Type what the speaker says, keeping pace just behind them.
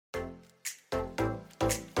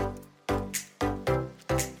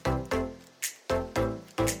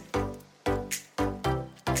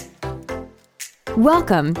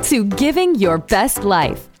Welcome to Giving Your Best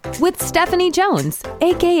Life with Stephanie Jones,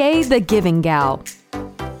 aka The Giving Gal.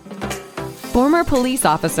 Former police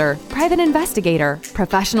officer, private investigator,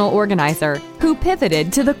 professional organizer who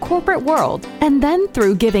pivoted to the corporate world and then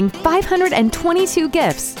through giving 522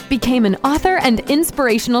 gifts became an author and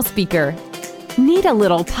inspirational speaker. Need a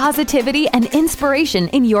little positivity and inspiration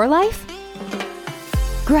in your life?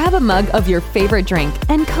 Grab a mug of your favorite drink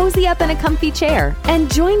and cozy up in a comfy chair and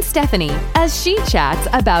join Stephanie as she chats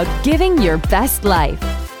about giving your best life.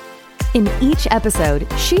 In each episode,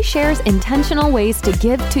 she shares intentional ways to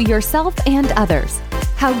give to yourself and others,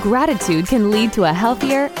 how gratitude can lead to a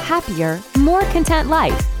healthier, happier, more content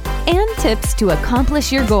life, and tips to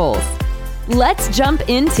accomplish your goals. Let's jump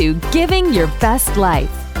into Giving Your Best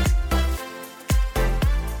Life.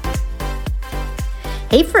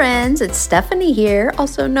 Hey friends, it's Stephanie here,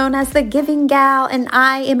 also known as The Giving Gal, and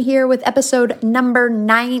I am here with episode number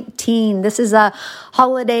 19. This is a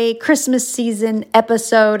holiday Christmas season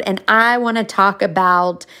episode, and I want to talk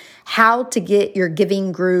about how to get your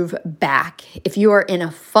giving groove back. If you are in a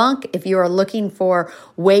funk, if you are looking for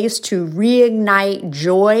ways to reignite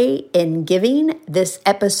joy in giving, this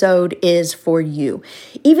episode is for you.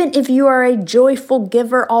 Even if you are a joyful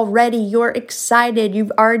giver already, you're excited,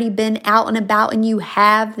 you've already been out and about and you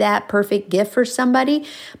have that perfect gift for somebody,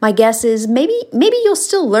 my guess is maybe you'll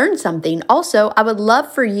still learn something. Also, I would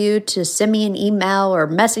love for you to send me an email or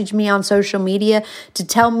message me on social media to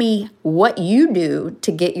tell me what you do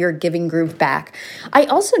to get your giving groove back. I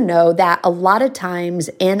also know that a lot of times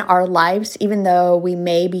in our lives, even though we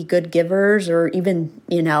may be good givers or even,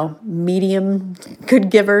 medium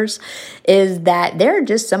good givers, is that there are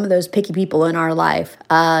just some of those picky people in our life.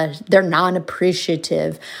 They're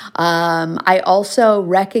non-appreciative. I also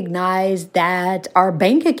recognize that our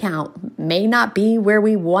bank account may not be where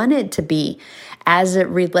we want it to be as it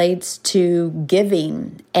relates to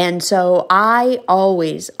giving. And so I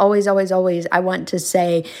always, I want to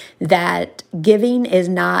say that giving is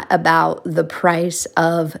not about the price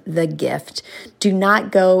of the gift. Do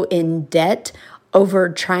not go in debt over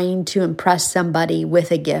trying to impress somebody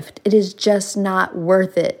with a gift. It is just not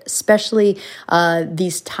worth it, especially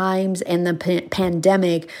these times and the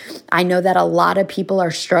pandemic. I know that a lot of people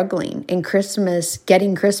are struggling, and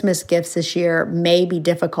getting Christmas gifts this year may be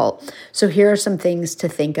difficult. So here are some things to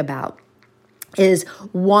think about. Is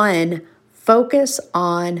one, focus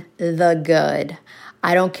on the good.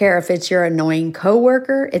 I don't care if it's your annoying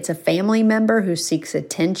coworker, it's a family member who seeks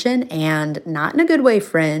attention and not in a good way,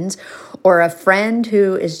 friends, or a friend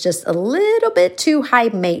who is just a little bit too high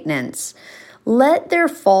maintenance. Let their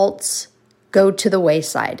faults go to the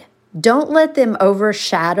wayside. Don't let them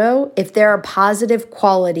overshadow if there are positive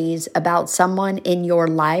qualities about someone in your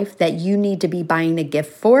life that you need to be buying a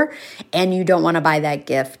gift for and you don't want to buy that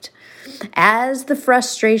gift. As the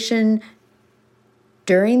frustration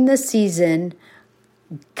during the season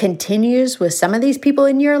continues with some of these people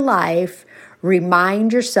in your life,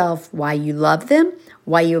 remind yourself why you love them,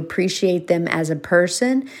 why you appreciate them as a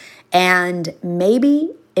person, and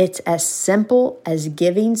maybe it's as simple as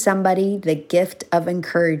giving somebody the gift of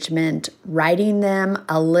encouragement, writing them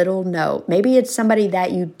a little note. Maybe it's somebody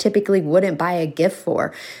that you typically wouldn't buy a gift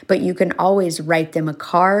for, but you can always write them a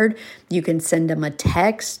card. You can send them a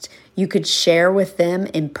text. You could share with them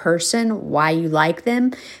in person why you like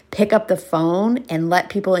them. Pick up the phone and let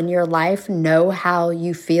people in your life know how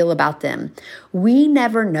you feel about them. We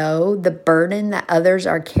never know the burden that others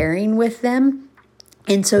are carrying with them.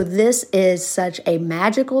 And so this is such a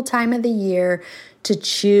magical time of the year to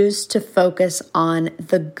choose to focus on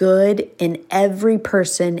the good in every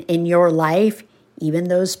person in your life, even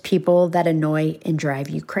those people that annoy and drive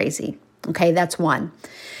you crazy. Okay, that's one.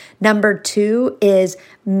 Number two is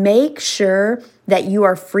make sure that you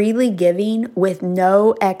are freely giving with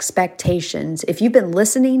no expectations. If you've been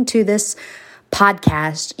listening to this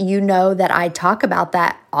podcast, you know that I talk about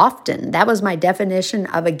that often. That was my definition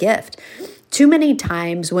of a gift. Too many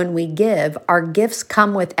times when we give, our gifts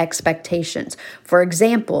come with expectations. For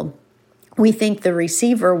example, we think the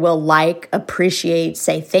receiver will appreciate,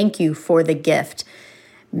 say thank you for the gift.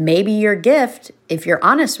 Maybe your gift, if you're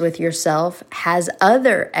honest with yourself, has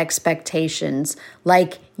other expectations,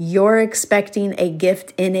 like you're expecting a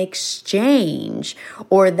gift in exchange,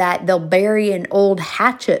 or that they'll bury an old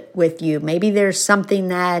hatchet with you. Maybe there's something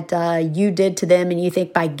that you did to them and you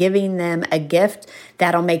think by giving them a gift,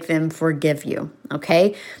 that'll make them forgive you,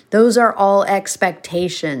 okay? Those are all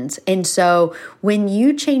expectations. And so when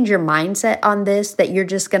you change your mindset on this, that you're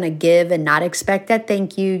just going to give and not expect that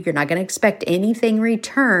thank you, you're not going to expect anything in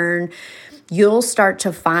return, you'll start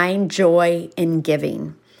to find joy in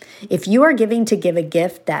giving. If you are giving to give a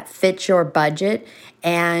gift that fits your budget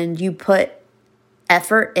and you put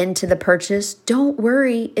effort into the purchase, don't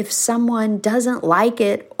worry if someone doesn't like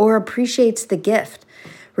it or appreciates the gift.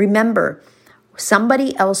 Remember,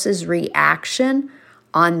 somebody else's reaction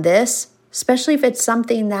on this, especially if it's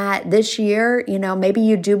something that this year, maybe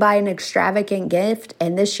you do buy an extravagant gift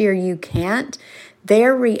and this year you can't,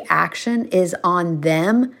 their reaction is on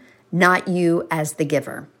them, not you as the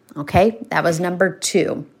giver. Okay, that was number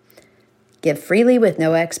 2. Give freely with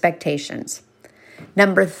no expectations.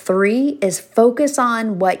 Number 3 is focus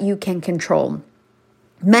on what you can control.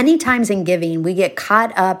 Many times in giving, we get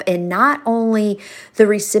caught up in not only the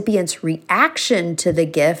recipient's reaction to the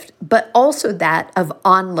gift, but also that of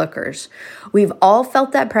onlookers. We've all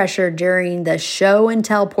felt that pressure during the show and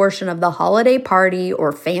tell portion of the holiday party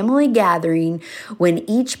or family gathering when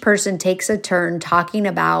each person takes a turn talking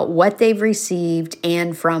about what they've received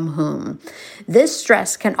and from whom. This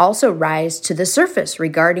stress can also rise to the surface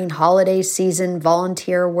regarding holiday season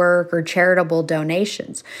volunteer work or charitable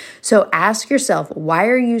donations. So ask yourself,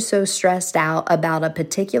 why are you so stressed out about a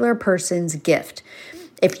particular person's gift?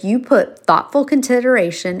 If you put thoughtful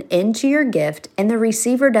consideration into your gift and the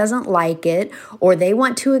receiver doesn't like it or they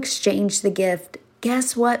want to exchange the gift,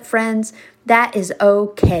 guess what, friends? That is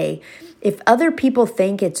okay. If other people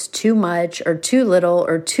think it's too much or too little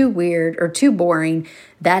or too weird or too boring,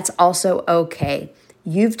 that's also okay.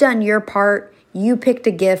 You've done your part. You picked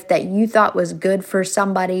a gift that you thought was good for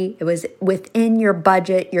somebody. It was within your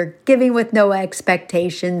budget. You're giving with no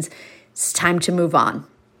expectations. It's time to move on.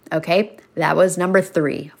 Okay, that was number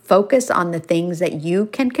 3. Focus on the things that you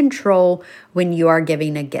can control when you are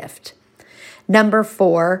giving a gift. Number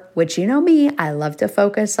 4, which you know me, I love to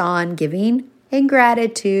focus on giving and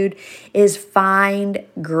gratitude, is find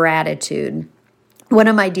gratitude. One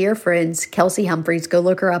of my dear friends, Kelsey Humphreys, go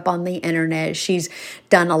look her up on the internet. She's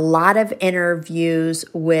done a lot of interviews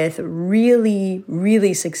with really,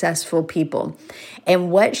 really successful people. And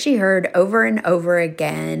what she heard over and over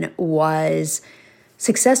again was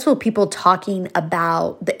successful people talking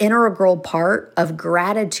about the integral part of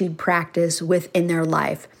gratitude practice within their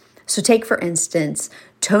life. So take, for instance,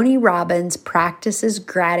 Tony Robbins practices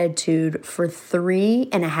gratitude for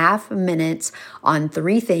 3.5 minutes on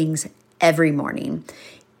 3 things every morning.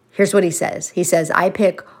 Here's what he says. He says, I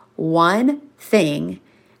pick one thing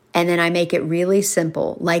and then I make it really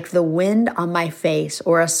simple, like the wind on my face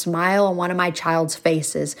or a smile on one of my child's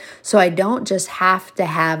faces. So I don't just have to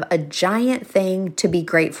have a giant thing to be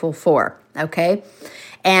grateful for, okay?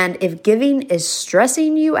 And if giving is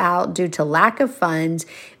stressing you out due to lack of funds,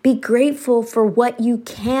 be grateful for what you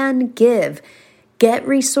can give. Get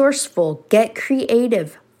resourceful, get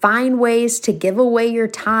creative. Find ways to give away your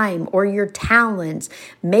time or your talents.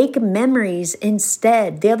 Make memories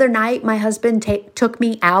instead. The other night, my husband took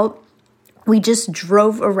me out. We just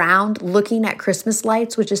drove around looking at Christmas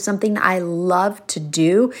lights, which is something I love to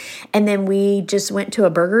do. And then we just went to a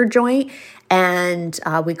burger joint and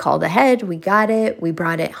we called ahead. We got it. We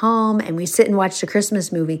brought it home and we sit and watched a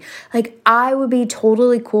Christmas movie. Like, I would be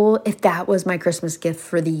totally cool if that was my Christmas gift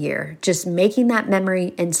for the year. Just making that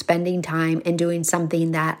memory and spending time and doing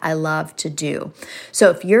something that I love to do. So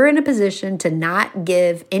if you're in a position to not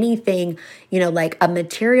give anything, like a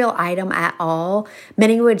material item at all,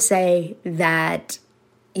 many would say that,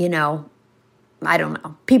 I don't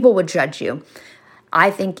know, people would judge you. I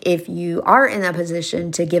think if you are in a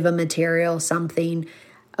position to give a material something,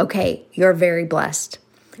 okay, you're very blessed.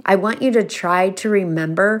 I want you to try to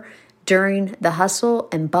remember during the hustle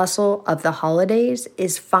and bustle of the holidays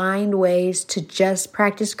is find ways to just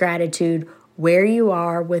practice gratitude where you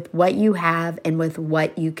are with what you have and with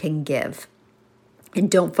what you can give. And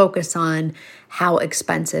don't focus on how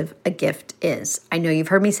expensive a gift is. I know you've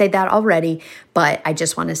heard me say that already, but I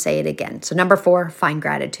just want to say it again. So number 4, find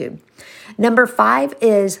gratitude. Number 5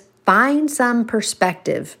 is find some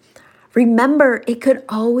perspective. Remember, it could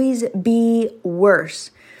always be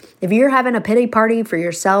worse. If you're having a pity party for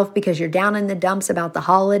yourself because you're down in the dumps about the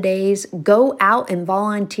holidays, go out and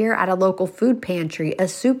volunteer at a local food pantry, a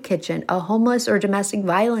soup kitchen, a homeless or domestic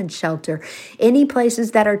violence shelter, any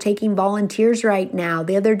places that are taking volunteers right now.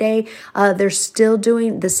 The other day, they're still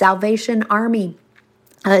doing the Salvation Army.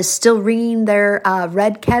 Still ringing their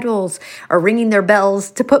red kettles or ringing their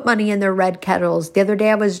bells to put money in their red kettles. The other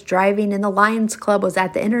day I was driving and the Lions Club was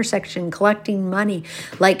at the intersection collecting money.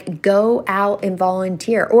 Like, go out and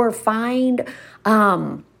volunteer or find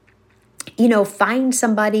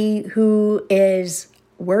somebody who is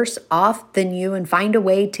worse off than you and find a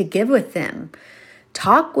way to give with them.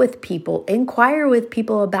 Talk with people, inquire with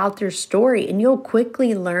people about their story, and you'll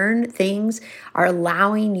quickly learn things are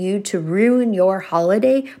allowing you to ruin your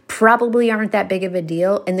holiday probably aren't that big of a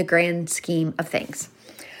deal in the grand scheme of things.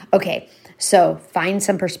 Okay, so find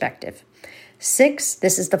some perspective. 6,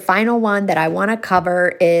 this is the final one that I want to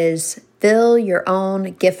cover, is fill your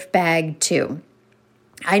own gift bag too.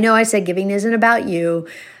 I know I said giving isn't about you,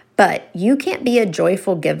 but you can't be a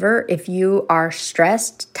joyful giver if you are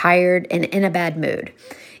stressed, tired, and in a bad mood.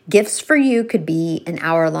 Gifts for you could be an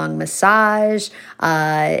hour-long massage.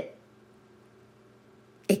 It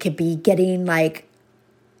could be getting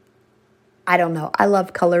I don't know. I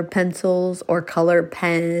love colored pencils or colored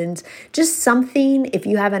pens. Just something, if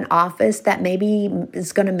you have an office, that maybe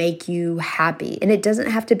is going to make you happy. And it doesn't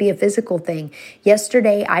have to be a physical thing.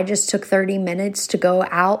 Yesterday, I just took 30 minutes to go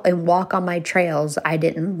out and walk on my trails. I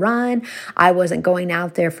didn't run. I wasn't going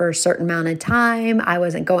out there for a certain amount of time. I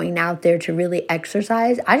wasn't going out there to really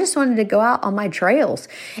exercise. I just wanted to go out on my trails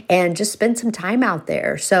and just spend some time out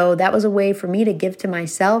there. So that was a way for me to give to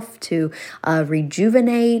myself, to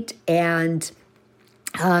rejuvenate and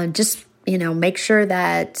just, make sure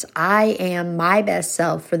that I am my best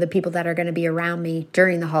self for the people that are going to be around me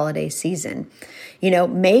during the holiday season.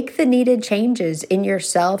 Make the needed changes in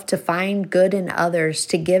yourself to find good in others,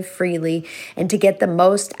 to give freely, and to get the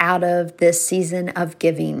most out of this season of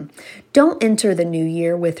giving. Don't enter the new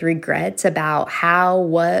year with regrets about how,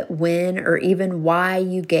 what, when, or even why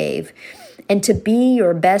you gave. And to be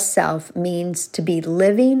your best self means to be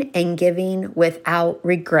living and giving without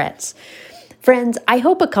regrets. Friends, I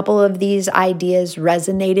hope a couple of these ideas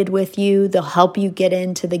resonated with you. They'll help you get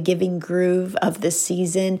into the giving groove of the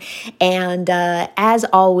season. And as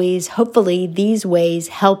always, hopefully these ways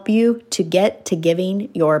help you to get to giving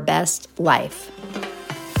your best life.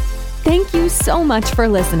 Thank you so much for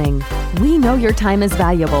listening. We know your time is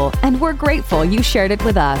valuable, and we're grateful you shared it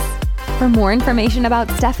with us. For more information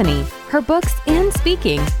about Stephanie, her books, and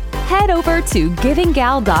speaking, head over to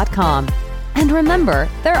givinggal.com. And remember,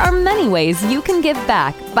 there are many ways you can give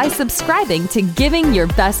back by subscribing to Giving Your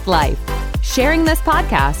Best Life, sharing this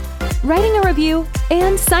podcast, writing a review,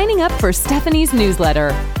 and signing up for Stephanie's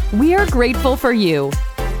newsletter. We are grateful for you.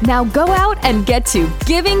 Now go out and get to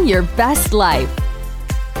Giving Your Best Life.